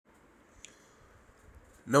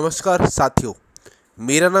नमस्कार साथियों,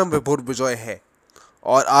 मेरा नाम विभोर बिजॉय है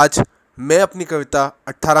और आज मैं अपनी कविता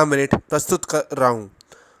 18 मिनट प्रस्तुत कर रहा हूँ।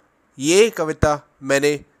 ये कविता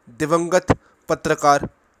मैंने दिवंगत पत्रकार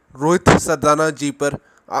रोहित सरदाना जी पर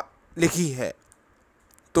लिखी है।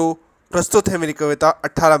 तो प्रस्तुत है मेरी कविता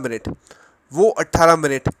 18 मिनट। वो 18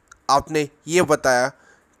 मिनट आपने ये बताया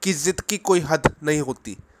कि ज़िद की कोई हद नहीं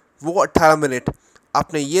होती। वो 18 मिनट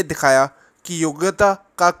आपने ये दिखाया कि योग्यता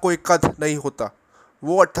का कोई कद नहीं होता।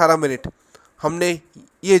 वो 18 मिनट हमने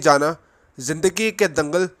ये जाना ज़िंदगी के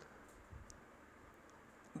दंगल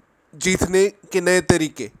जीतने के नए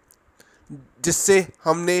तरीके, जिससे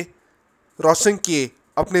हमने रोशन किए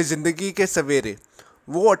अपने ज़िंदगी के सवेरे।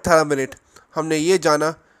 वो 18 मिनट हमने ये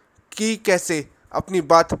जाना कि कैसे अपनी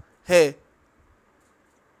बात है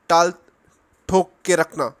टाल ठोक के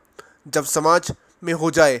रखना जब समाज में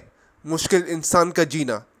हो जाए मुश्किल इंसान का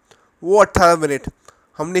जीना। वो 18 मिनट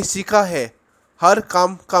हमने सीखा है हर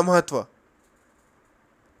काम का महत्व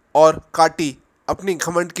और काटी अपनी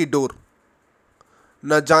घमंड की डोर।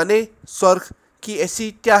 न जाने स्वर्ग की ऐसी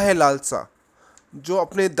क्या है लालसा जो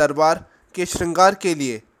अपने दरबार के श्रृंगार के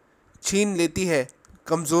लिए छीन लेती है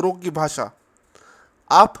कमज़ोरों की भाषा।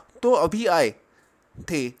 आप तो अभी आए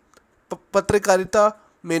थे पत्रकारिता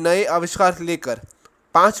में नए आविष्कार लेकर।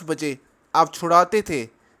 5 बजे आप छुड़ाते थे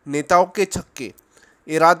नेताओं के छक्के।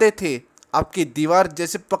 इरादे थे आपकी दीवार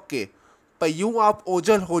जैसे पक्के, पर यूं आप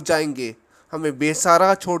ओझल हो जाएंगे हमें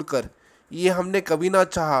बेसहारा छोड़कर। ये हमने कभी ना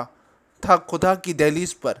चाहा था खुदा की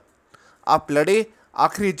दहलीज पर। आप लड़े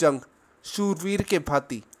आखिरी जंग शूरवीर के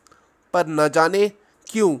भांति, पर न जाने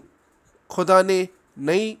क्यों खुदा ने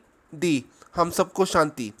नहीं दी हम सबको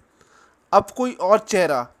शांति। अब कोई और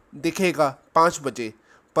चेहरा दिखेगा 5 बजे,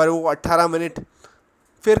 पर वो 18 मिनट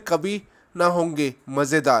फिर कभी ना होंगे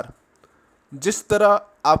मज़ेदार। जिस तरह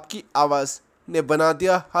आपकी आवाज़ ने बना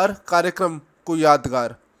दिया हर कार्यक्रम को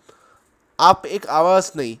यादगार। आप एक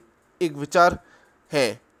आवाज़ नहीं, एक विचार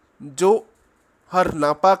हैं जो हर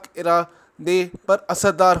नापाक इरादे पर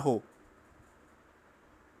असरदार हो।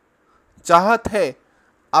 चाहत है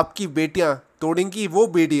आपकी बेटियां तोड़ेंगी वो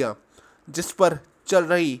बेड़ियां जिस पर चल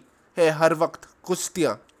रही है हर वक्त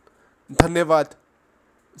कुश्तियाँ। धन्यवाद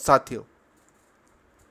साथियों।